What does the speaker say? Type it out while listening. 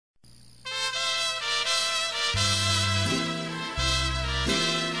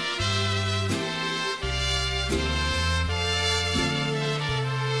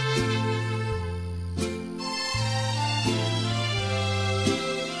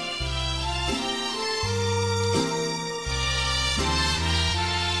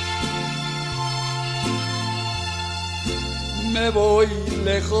Me voy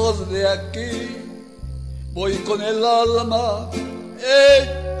lejos de aquí, voy con el alma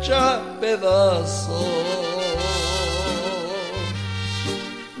hecha pedazos.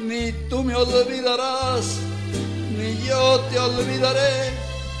 Ni tú me olvidarás, ni yo te olvidaré.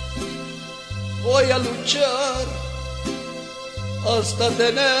 Voy a luchar hasta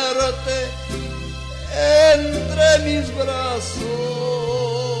tenerte entre mis brazos.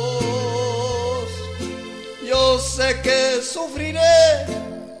 Yo sé que sufriré,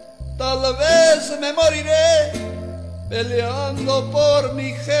 tal vez me moriré peleando por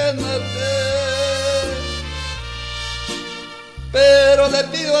mi gente, pero le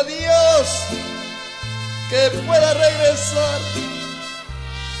pido a Dios que pueda regresar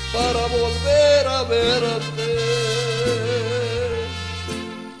para volver a verte.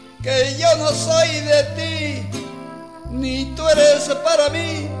 Que yo no soy de ti, ni tú eres para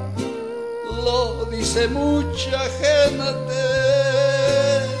mí, lo dice mucha gente.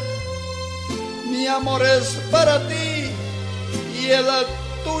 Mi amor es para ti y el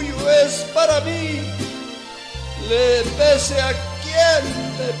tuyo es para mí, le pese a quien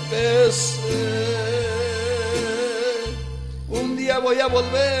le pese. Un día voy a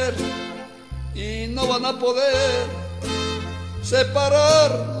volver y no van a poder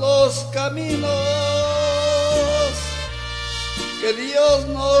separar los caminos que Dios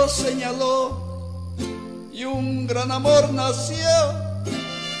nos señaló y un gran amor nació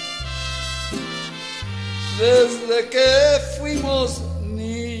desde que fuimos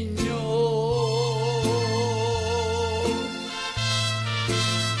niños.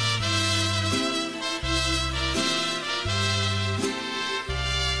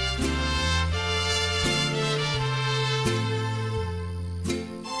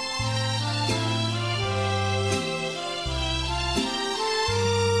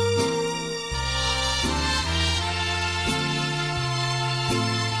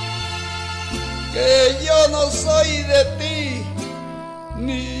 Que yo no soy de ti,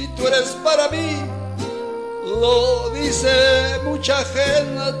 ni tú eres para mí, lo dice mucha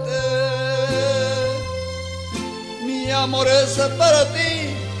gente. Mi amor es para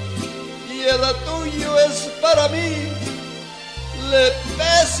ti y el tuyo es para mí, le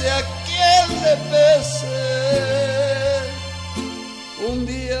pese a quien le pese. Un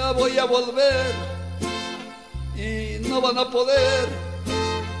día voy a volver y no van a poder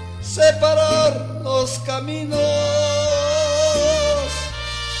separar los caminos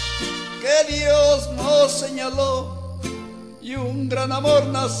que Dios nos señaló y un gran amor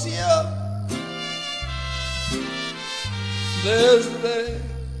nació desde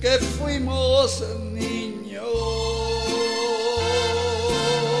que fuimos niños.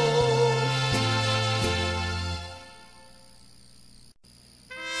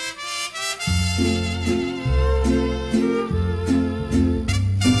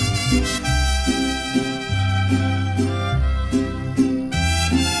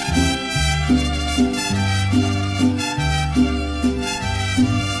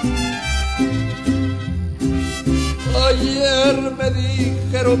 Ayer me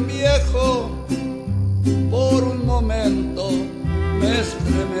dijeron viejo, por un momento me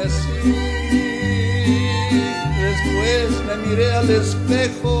estremecí. Después me miré al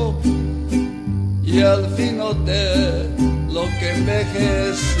espejo y al fin noté lo que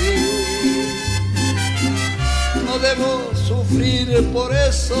envejecí. No debo sufrir por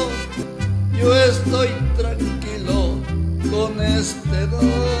eso, yo estoy tranquilo con este don.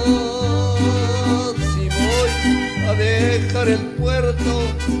 Si voy a dejar el puerto,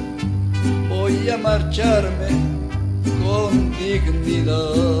 voy a marcharme con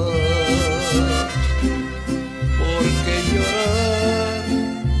dignidad. Porque llorar,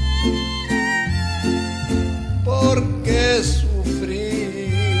 porque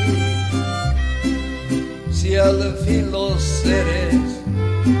sufrir, si al fin los seres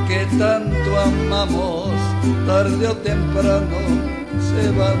que tanto amamos tarde o temprano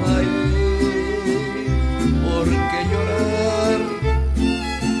se van a ir. Porque llorar,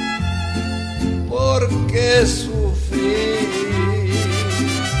 porque sufrir,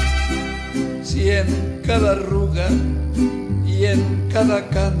 si en cada arruga y en cada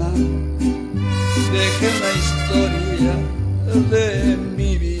cana dejé una historia de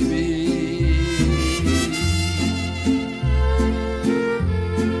mi vivir.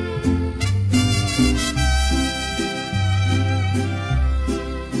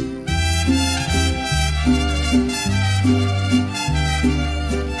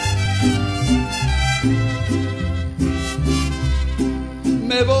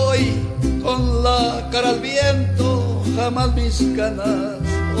 Me voy con la cara al viento, jamás mis canas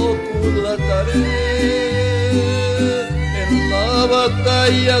ocultaré. En la La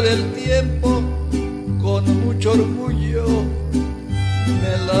batalla del tiempo con mucho orgullo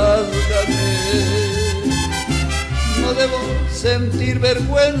me las gané. No debo sentir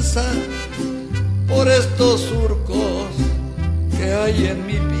vergüenza por estos surcos que hay en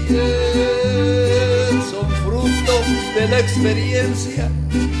mi piel. Son fruto de la experiencia,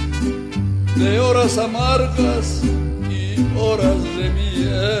 de horas amargas y horas de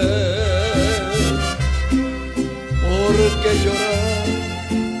miel. ¿Por qué llorar?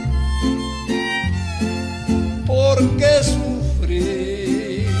 ¿Por qué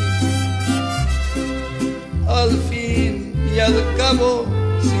sufrir? Al fin y al cabo,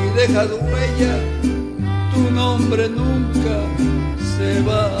 si dejas huella, tu nombre nunca se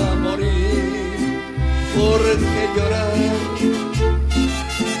va a morir. ¿Por qué llorar?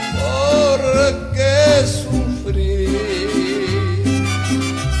 ¿Por qué sufrir?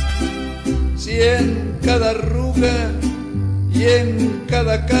 Si en cada arruga y en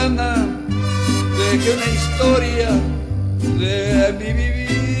cada cana dejé una historia de mi vivir.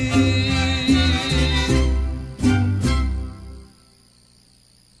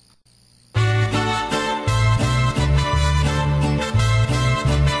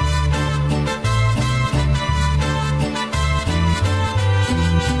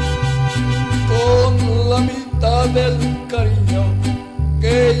 Del cariño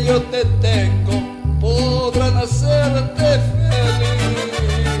que yo te tengo podrán hacerte feliz.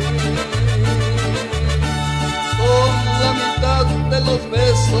 Con la mitad de los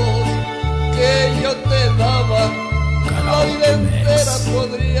besos que yo te daba, la vida entera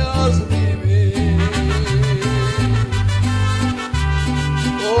podrías vivir.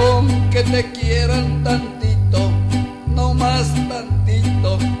 Con que te quieran tantito, no más tantito,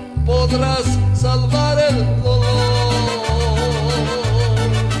 podrás salvar el dolor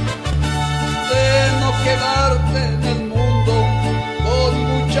de no quedarte en el mundo con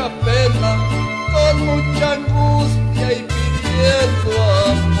mucha pena, con mucha angustia y pidiendo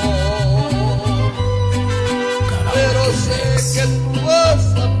amor. Pero sé que tú vas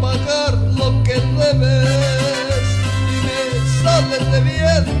a pagar lo que debes y me sales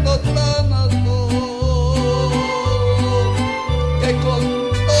debiendo tan alto que con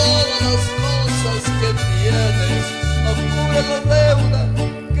que tienes no cubre la deuda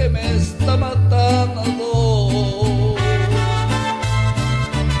que me está matando.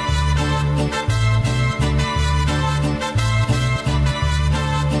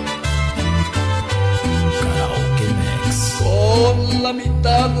 Con la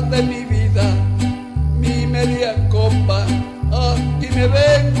mitad de mi vida, mi media copa, aquí me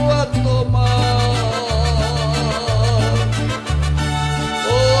vengo a tomar.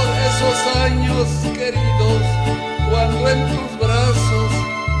 Esos años queridos, cuando en tus brazos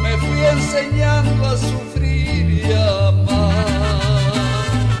me fui enseñando a sufrir y a amar.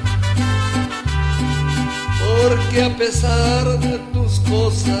 Porque a pesar de tus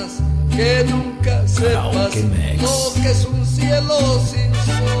cosas, que nunca sepas lo que es un cielo sin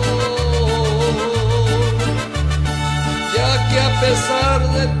sol. Ya que a pesar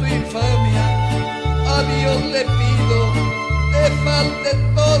de tu infamia, a Dios le pido te falte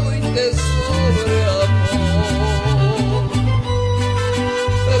todo y te sobre amor.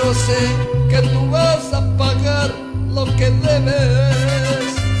 Pero sé que tú vas a pagar lo que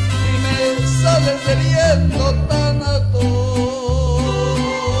debes y me sales debiendo tan alto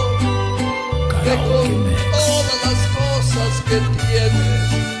que con todas las cosas que tienes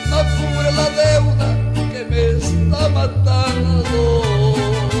no cubre la deuda que me está matando.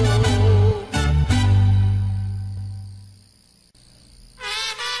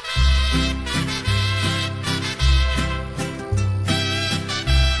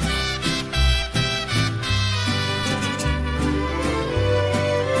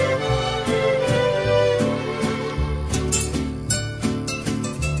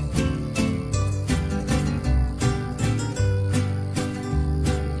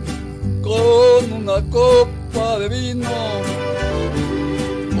 Una copa de vino,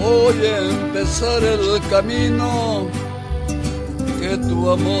 voy a empezar el camino que tu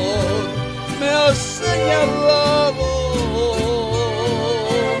amor me ha señalado.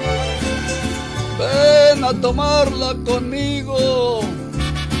 Ven a tomarla conmigo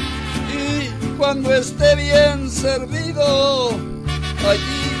y cuando esté bien servido,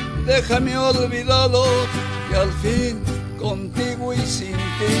 allí déjame olvidado que al fin contigo y sin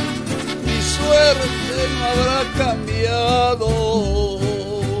ti mi suerte no habrá cambiado.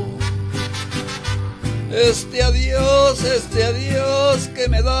 Este adiós que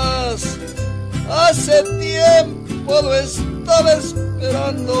me das, hace tiempo lo estaba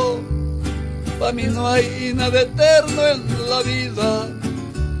esperando. Pa' mí no hay nada eterno en la vida,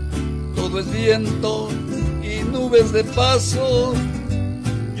 todo es viento y nubes de paso.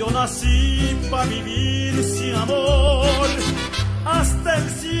 Yo nací pa' vivir sin amor, hasta el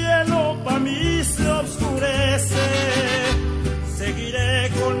cielo pa' mí se oscurece. Seguiré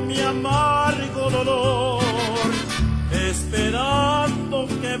con mi amargo dolor, esperando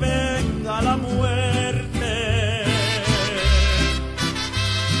que venga la muerte.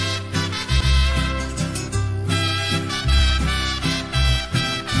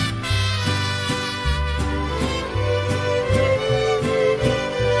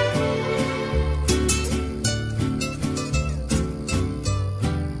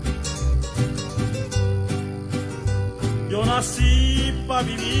 Yo nací pa'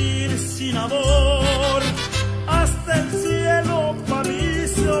 vivir sin amor, hasta el cielo pa' mí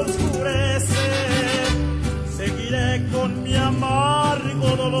se oscurece.